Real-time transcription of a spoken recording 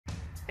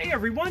Hey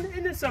everyone,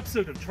 in this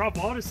episode of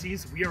Travel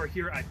Odysseys, we are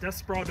here at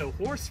Desperado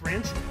Horse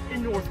Ranch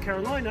in North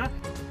Carolina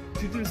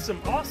to do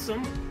some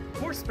awesome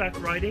horseback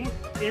riding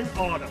in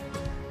autumn.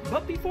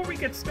 But before we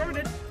get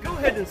started, go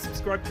ahead and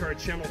subscribe to our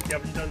channel if you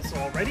haven't done so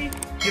already,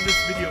 give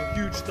this video a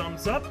huge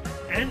thumbs up,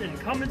 and in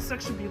the comment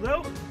section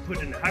below,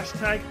 put in the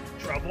hashtag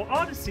Travel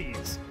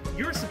Odysseys.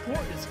 Your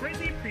support is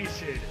greatly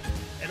appreciated.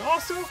 And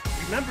also,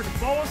 remember to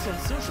follow us on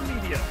social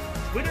media,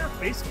 Twitter,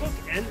 Facebook,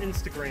 and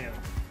Instagram.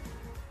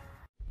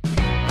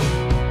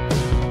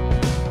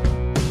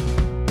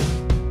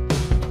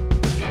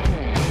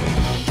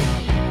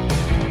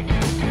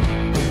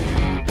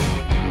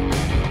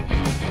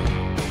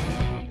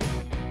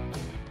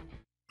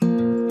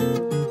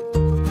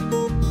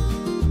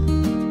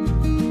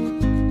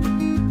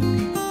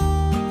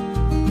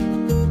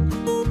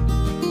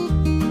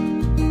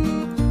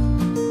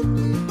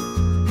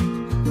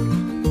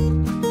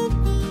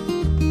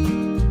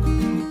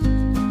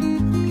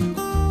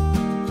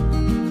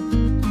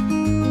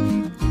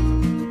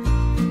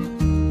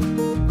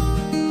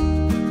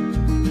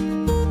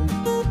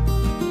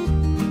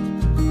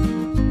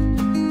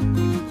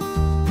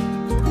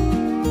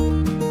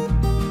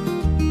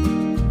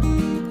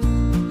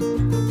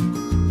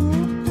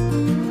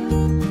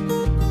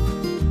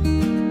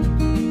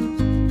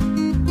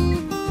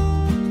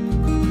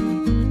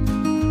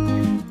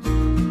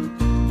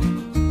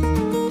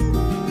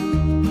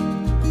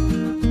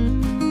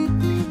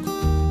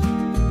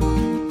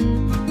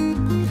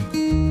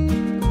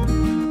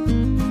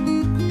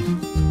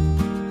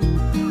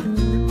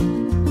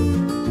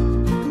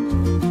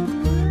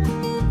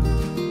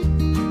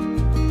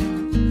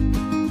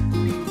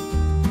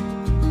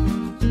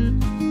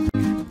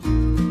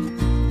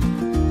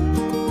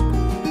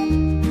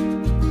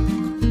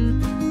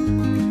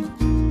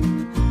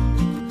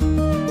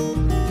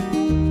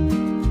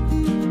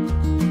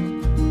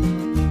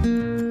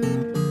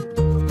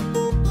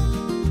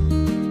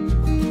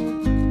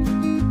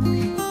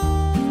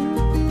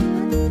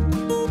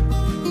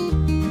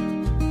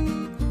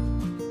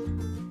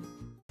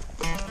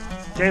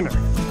 Canter.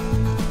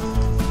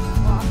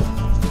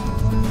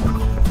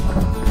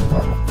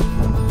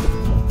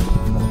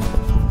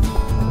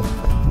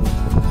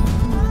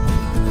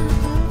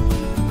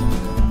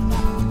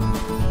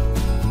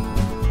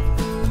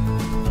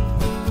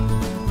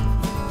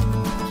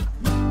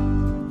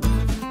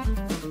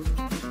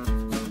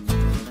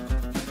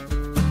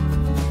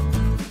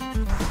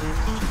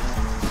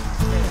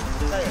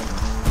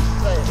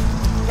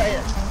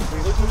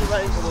 Loosen the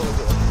reins a little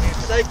bit.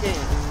 Stay can.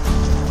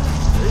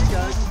 There you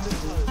go.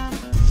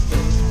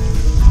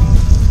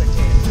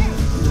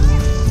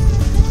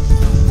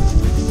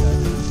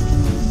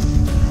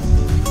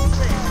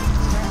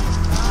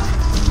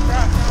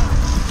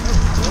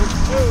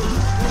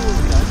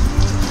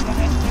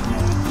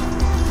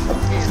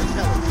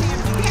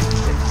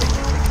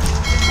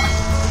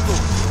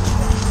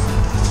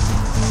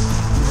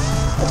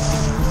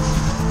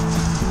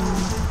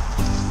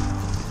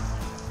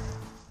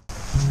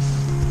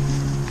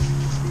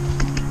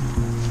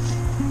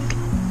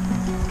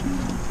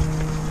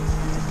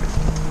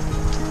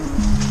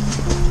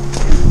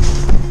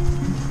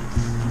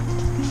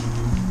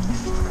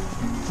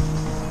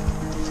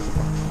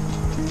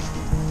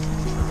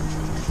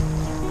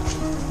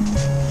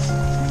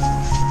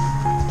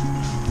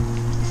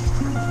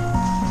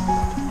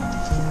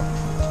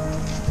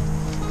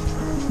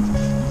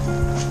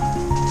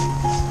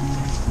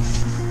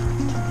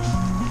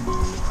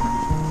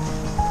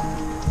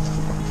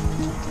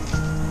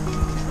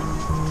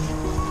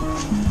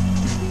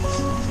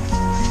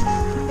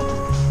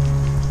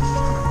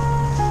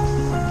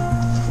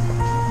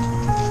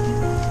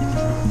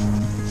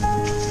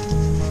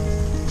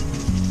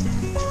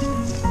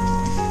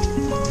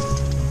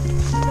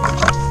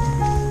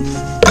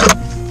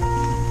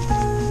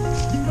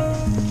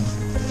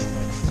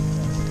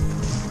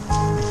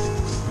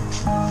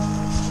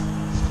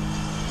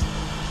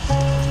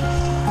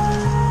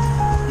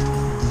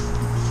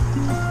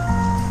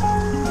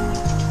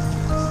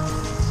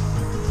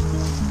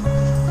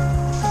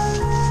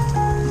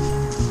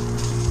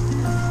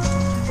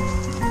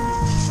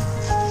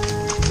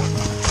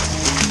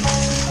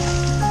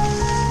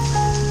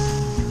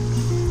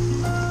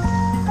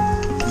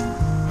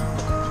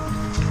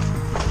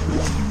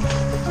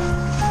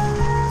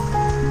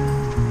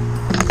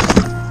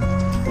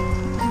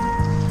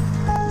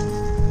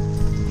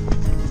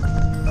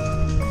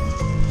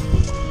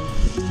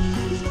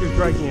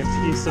 Dragging a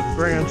piece of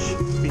branch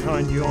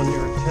behind you on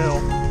your tail.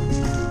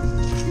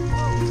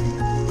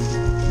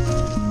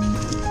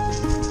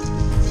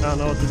 I don't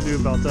know what to do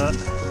about that.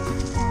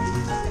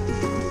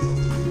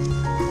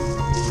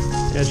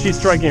 Yeah, she's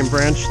striking a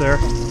branch there.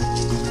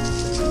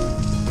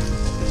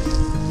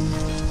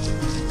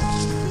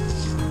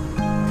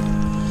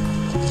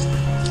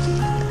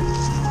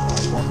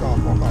 Walk off,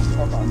 walk off,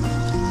 walk off.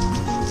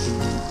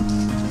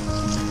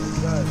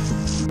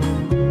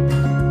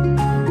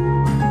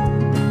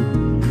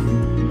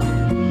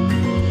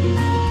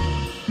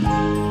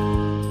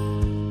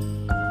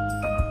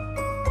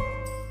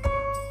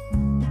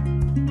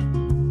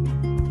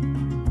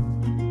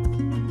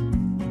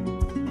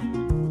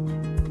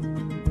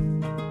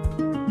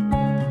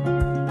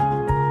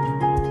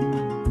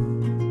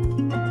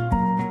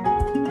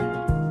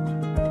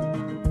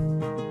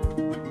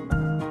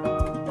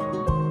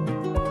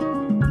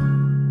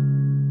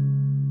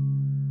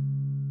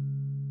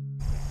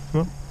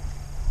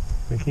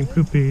 making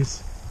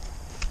poopies.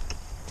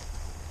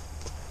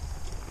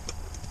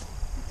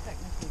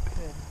 Technically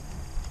could.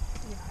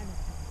 Yeah, I know.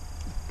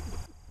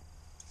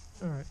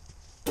 All right.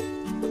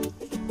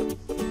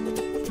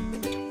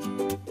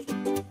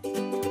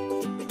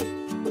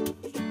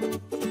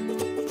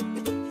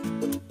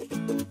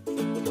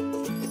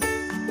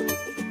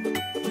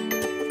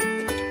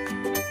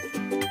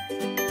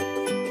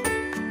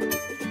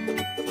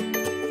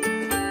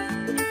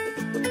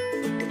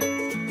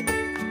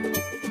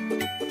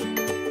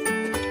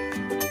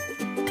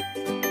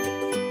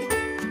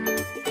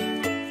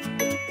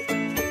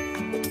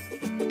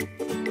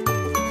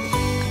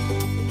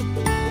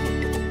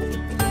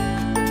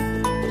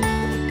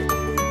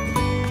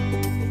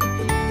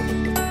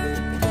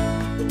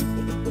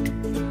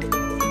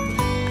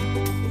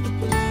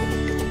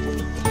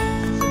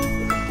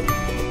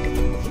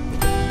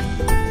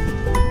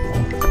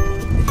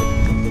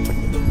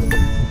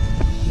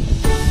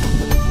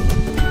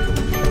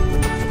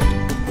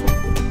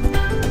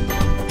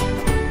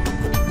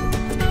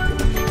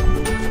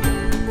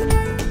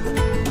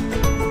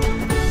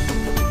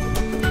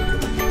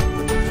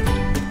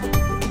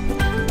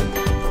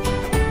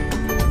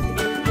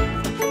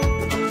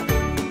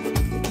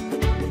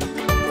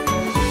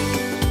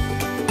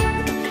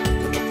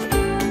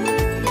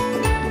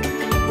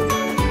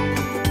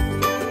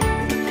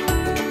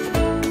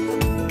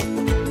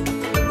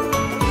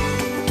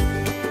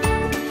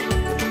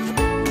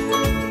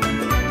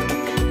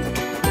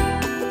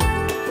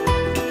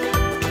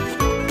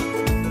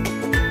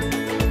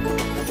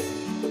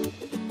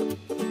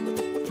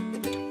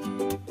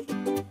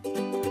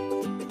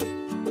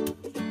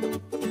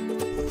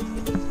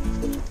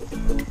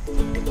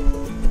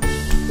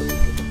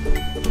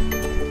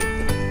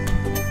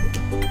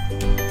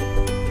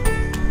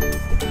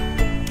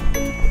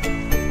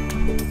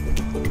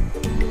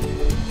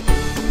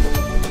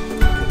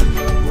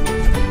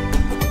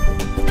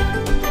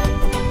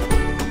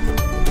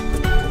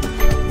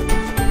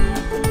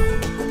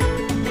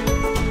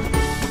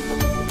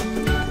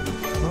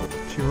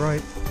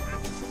 Right.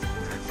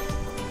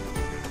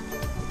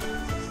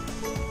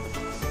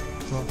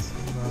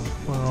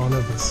 Well, I don't know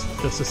if it's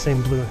just the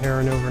same blue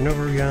heron over and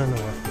over again,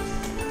 or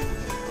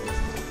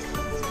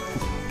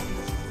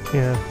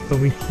yeah, but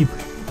we keep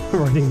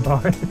running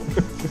by.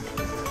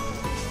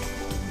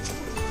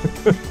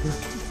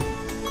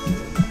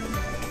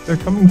 They're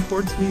coming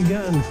towards me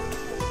again.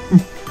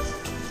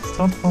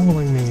 Stop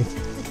following me.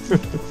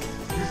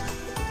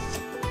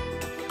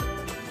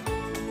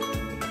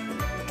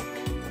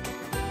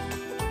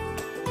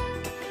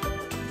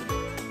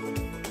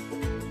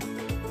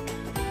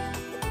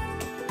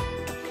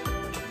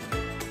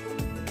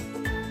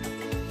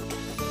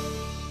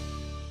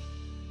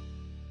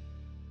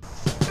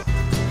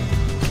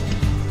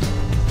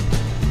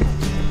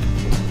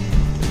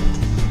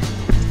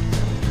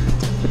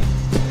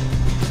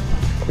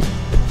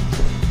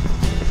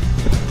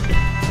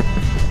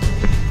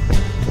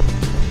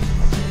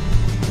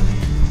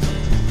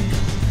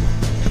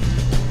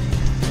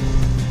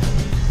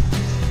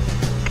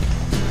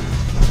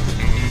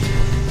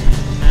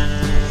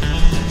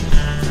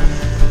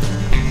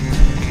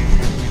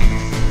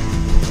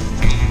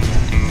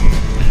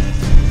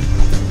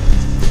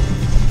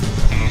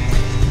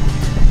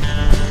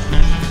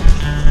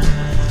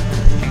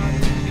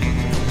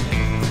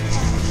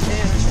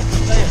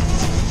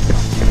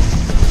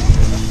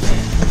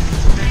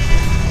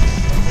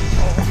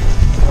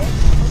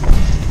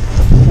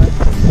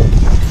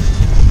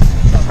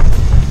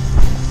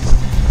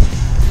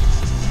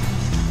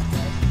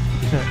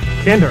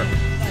 Canter.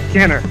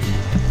 Canter.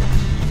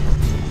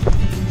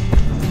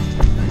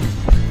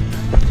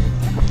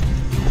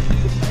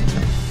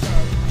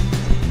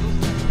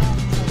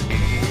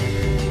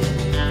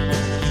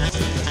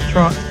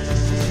 Trot.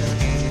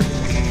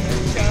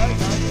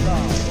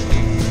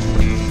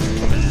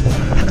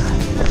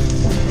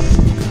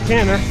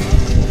 Canter.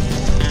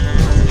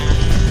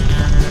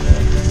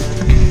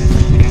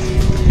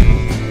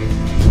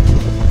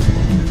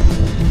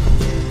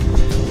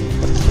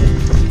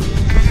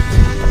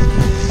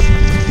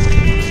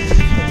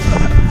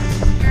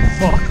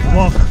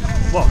 Walk,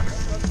 walk.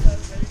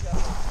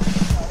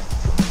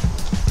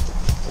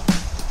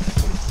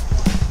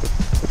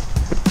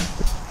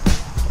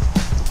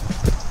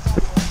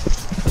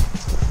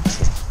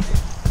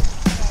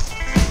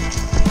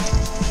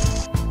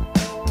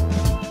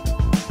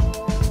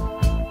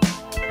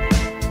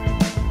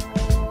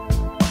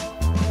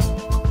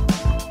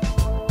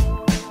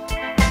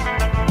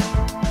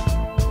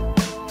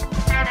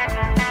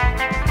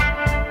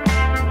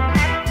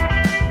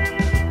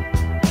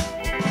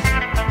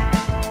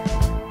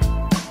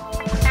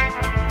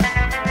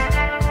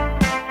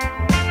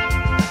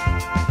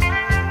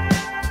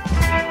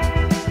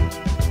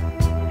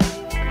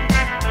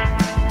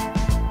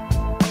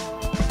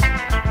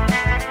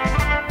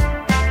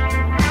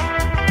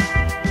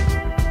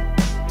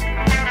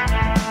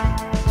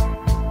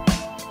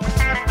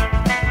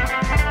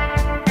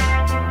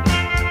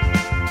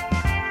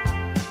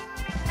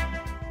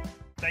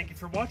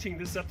 watching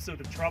this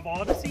episode of Travel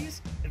Odysseys.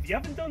 If you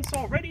haven't done so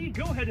already,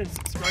 go ahead and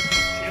subscribe to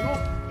this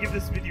channel, give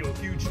this video a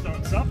huge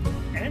thumbs up,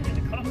 and in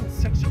the comments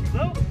section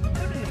below,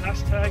 put in the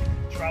hashtag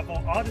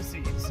Travel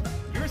Odysseys.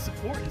 Your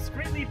support is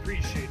greatly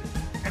appreciated.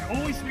 And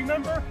always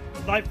remember,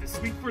 life is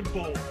sweet for the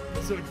bold,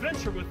 so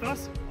adventure with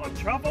us on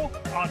Travel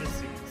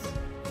Odysseys.